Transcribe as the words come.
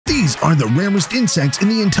These are the rarest insects in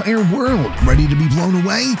the entire world. Ready to be blown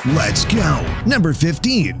away? Let's go! Number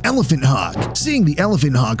 15. Elephant hawk. Seeing the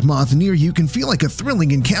elephant hawk moth near you can feel like a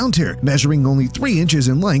thrilling encounter. Measuring only 3 inches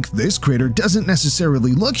in length, this critter doesn't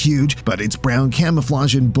necessarily look huge, but its brown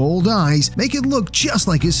camouflage and bold eyes make it look just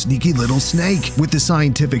like a sneaky little snake. With the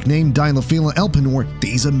scientific name Dilophylla elpenor,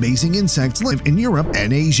 these amazing insects live in Europe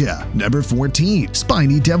and Asia. Number 14.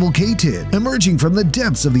 Spiny devil katydid. Emerging from the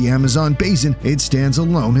depths of the Amazon basin, it stands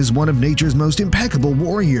alone as one of nature's most impeccable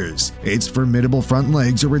warriors. Its formidable front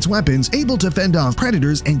legs are its weapons, able to fend off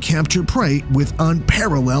predators and capture prey with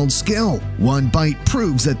unparalleled skill. One bite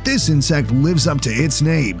proves that this insect lives up to its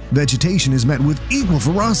name. Vegetation is met with equal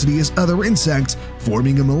ferocity as other insects,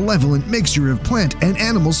 forming a malevolent mixture of plant and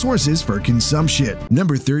animal sources for consumption.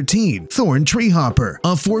 Number 13. Thorn treehopper.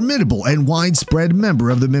 A formidable and widespread member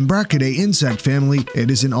of the Membracidae insect family,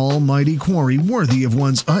 it is an almighty quarry worthy of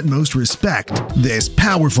one's utmost respect. This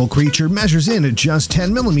powerful creature measures in at just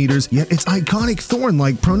 10 millimeters, yet its iconic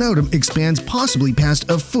thorn-like pronotum expands possibly past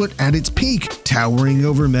a foot at its peak, towering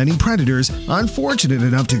over many predators unfortunate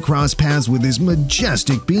enough to cross paths with this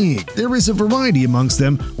majestic being. There is a variety amongst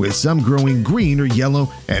them, with some growing green or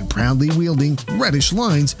yellow and proudly wielding reddish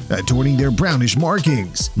lines adorning their brownish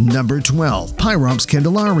markings. Number 12. Pyrops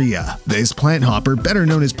candelaria. This plant hopper, better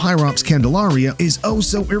known as Pyrops candelaria, is oh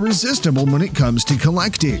so irresistible when it comes to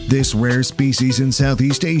collecting. This rare species in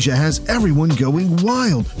Southeast Asia has everyone going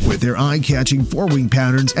wild, with their eye-catching forewing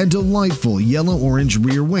patterns and delightful yellow-orange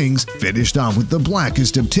rear wings finished off with the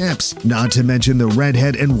blackest of tips. Not to mention the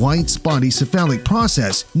redhead and white spotty cephalic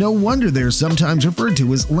process. No wonder they're sometimes referred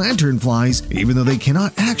to as lanternflies, even though they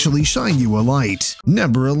cannot actually shine you a light.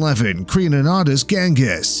 Number 11. Creatonotos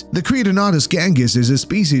gangis. The Creatonotos gangis is a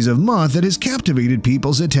species of moth that has captivated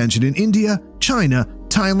people's attention in India, China,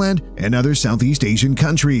 Thailand, and other Southeast Asian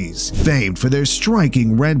countries. Famed for their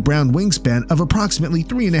striking red-brown wingspan of approximately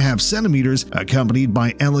 3.5 centimeters, accompanied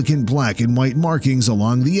by elegant black and white markings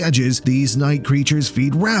along the edges, these night creatures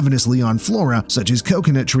feed ravenously on flora such as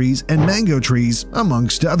coconut trees and mango trees,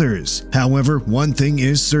 amongst others. However, one thing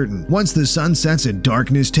is certain. Once the sun sets and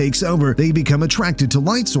darkness takes over, they become attracted to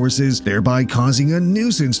light sources, thereby causing a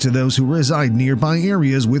nuisance to those who reside nearby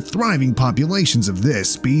areas with thriving populations of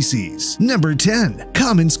this species. Number 10.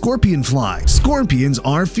 Common scorpionfly. Scorpions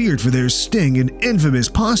are feared for their sting and infamous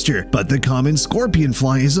posture, but the common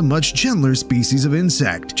scorpionfly is a much gentler species of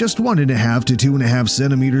insect, just 1.5 to 2.5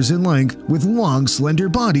 centimeters in length, with long, slender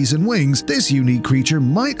bodies and wings. This unique creature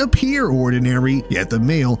might appear ordinary, yet the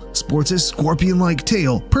male sports a scorpion-like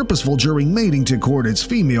tail, purposeful during mating to court its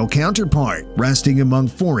female counterpart. Resting among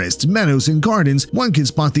forests, meadows, and gardens, one can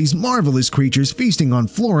spot these marvelous creatures feasting on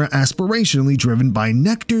flora aspirationally driven by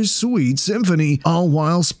nectar's sweet symphony, all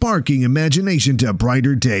while sparking imagination to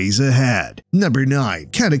brighter days ahead. Number 9.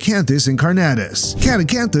 Catacanthus incarnatus.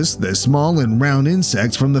 Catacanthus, the small and round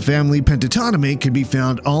insects from the family Pentatotomae, can be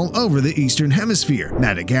found all over the Eastern Hemisphere,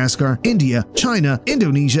 Madagascar, India, China,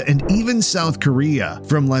 Indonesia, and even South Korea.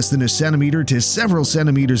 From less than a centimeter to several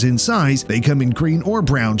centimeters in size, they come in green or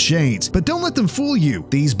brown shades. But don't let them fool you.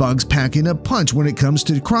 These bugs pack in a punch when it comes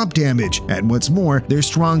to crop damage, and what's more, their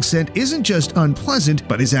strong scent isn't just unpleasant,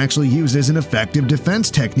 but is actually used as an effective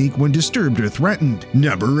defense technique when disturbed or threatened.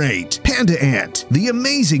 Number 8. Panda ant. The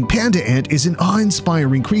amazing panda ant is an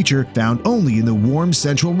awe-inspiring creature found only in the warm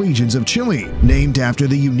central regions of Chile. Named after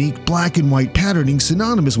the unique black and white patterning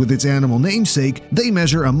synonymous with its animal namesake, they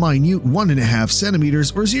measure a minute 1.5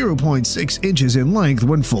 centimeters or 0.6 inches in length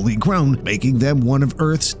when fully grown, making them one of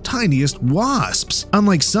Earth's tiniest wasps.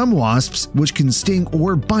 Unlike some wasps, which can sting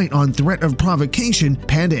or bite on threat of provocation,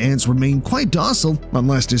 panda ants remain quite docile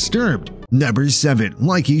unless disturbed. Number 7.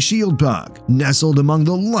 Lychee shield bug. Nestled among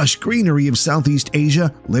the lush greenery of Southeast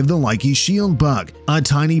Asia live the lychee shield bug, a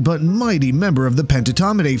tiny but mighty member of the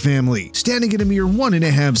Pentatotomidae family. Standing at a mere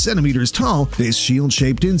 1.5 centimeters tall, this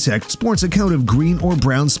shield-shaped insect sports a coat of green or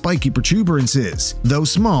brown spiky protuberances. Though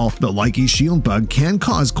small, the lychee shield bug can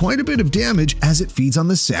cause quite a bit of damage as it feeds on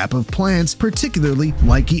the sap of plants, particularly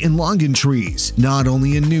lychee and longan trees. Not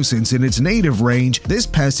only a nuisance in its native range, this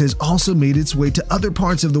pest has also made its way to other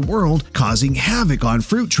parts of the world, causing havoc on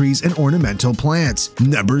fruit trees and ornamental plants.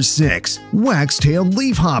 Number 6. Wax-tailed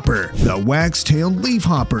leafhopper. The wax-tailed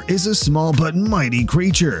leafhopper is a small but mighty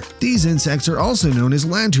creature. These insects are also known as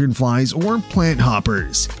lanternflies or plant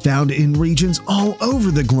hoppers. Found in regions all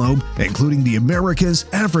over the globe, including the Americas,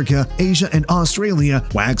 Africa, Asia, and Australia,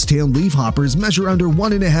 wax-tailed leafhoppers measure under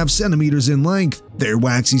 1.5 centimeters in length. Their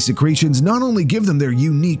waxy secretions not only give them their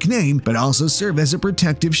unique name, but also serve as a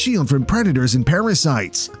protective shield from predators and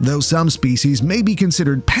parasites. Though some species may be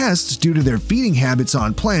considered pests due to their feeding habits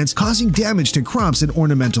on plants, causing damage to crops and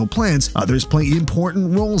ornamental plants. Others play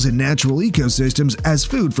important roles in natural ecosystems as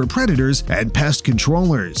food for predators and pest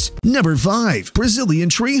controllers. Number 5. Brazilian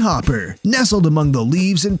treehopper. Nestled among the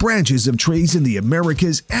leaves and branches of trees in the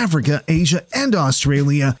Americas, Africa, Asia, and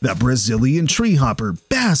Australia, the Brazilian treehopper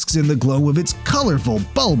basks in the glow of its colorful,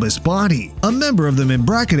 bulbous body. A member of the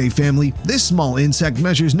Membracidae family, this small insect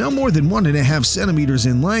measures no more than 1.5 centimeters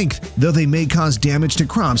in length. Though they may cause damage to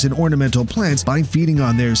crops and ornamental plants by feeding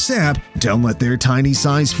on their sap, don't let their tiny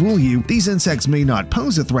size fool you. These insects may not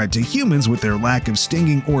pose a threat to humans with their lack of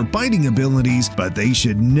stinging or biting abilities, but they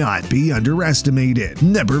should not be underestimated.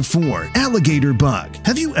 Number 4. Alligator bug.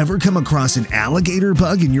 Have you ever come across an alligator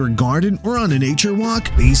bug in your garden or on a nature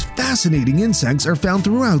walk? These fascinating insects are found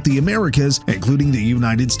throughout the Americas, including the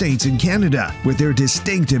United States and Canada. With their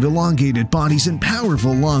distinctive elongated bodies and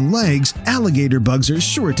powerful long legs, alligator bugs are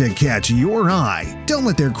sure to catch your eye. Don't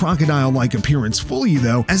let their crocodile-like appearance fool you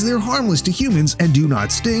though, as they're harmless to humans and do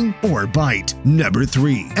not sting or bite. Number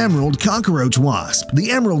 3. Emerald cockroach wasp.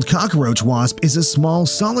 The emerald cockroach wasp is a small,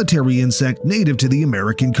 solitary insect native to the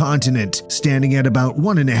American continent. Standing at about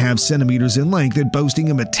 1.5 centimeters in length and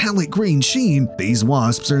boasting a metallic green sheen, these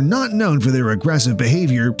wasps are not known for their aggressive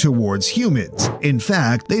behavior towards humans. In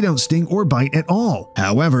fact, they don't sting or bite at all.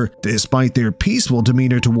 However, despite their peaceful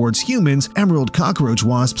demeanor towards humans, emerald cockroach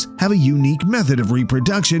wasps have a unique method of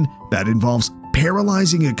reproduction that involves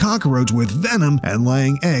paralyzing a cockroach with venom and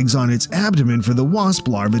laying eggs on its abdomen for the wasp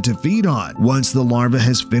larva to feed on. Once the larva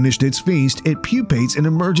has finished its feast, it pupates and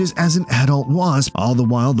emerges as an adult wasp. All the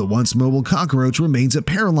while, the once mobile cockroach remains a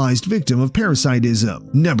paralyzed victim of parasitism.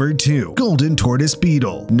 Number 2. Golden tortoise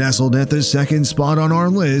beetle. Nestled at the second spot on our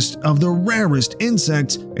list of the rarest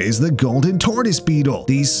insects is the golden tortoise beetle.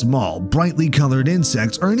 These small, brightly colored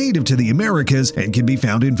insects are native to the Americas and can be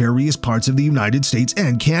found in various parts of the United States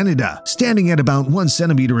and Canada. Standing at about 1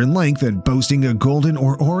 centimeter in length and boasting a golden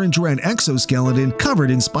or orange-red exoskeleton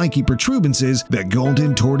covered in spiky protuberances, the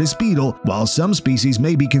golden tortoise beetle, while some species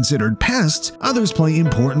may be considered pests, others play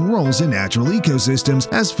important roles in natural ecosystems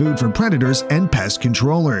as food for predators and pest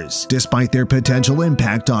controllers. Despite their potential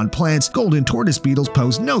impact on plants, golden tortoise beetles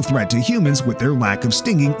pose no threat to humans with their lack of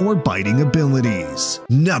stinging or biting abilities.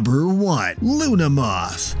 Number 1. Luna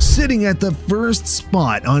moth. Sitting at the first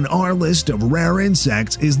spot on our list of rare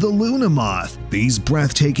insects is the Luna moth. These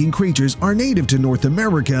breathtaking creatures are native to North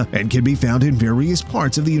America and can be found in various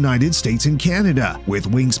parts of the United States and Canada.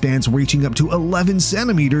 With wingspans reaching up to 11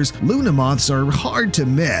 centimeters, Luna moths are hard to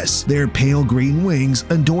miss. Their pale green wings,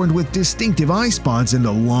 adorned with distinctive eye spots and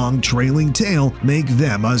a long trailing tail, make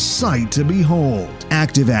them a sight to behold.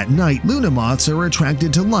 Active at night, Luna moths are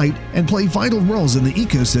attracted to light and play vital roles in the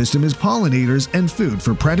ecosystem as pollinators and food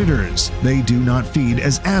for predators. They do not feed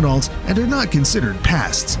as adults and are not considered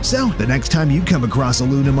pests. So, the next time you come across a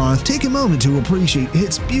Luna moth, take a moment to appreciate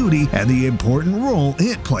its beauty and the important role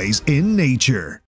it plays in nature.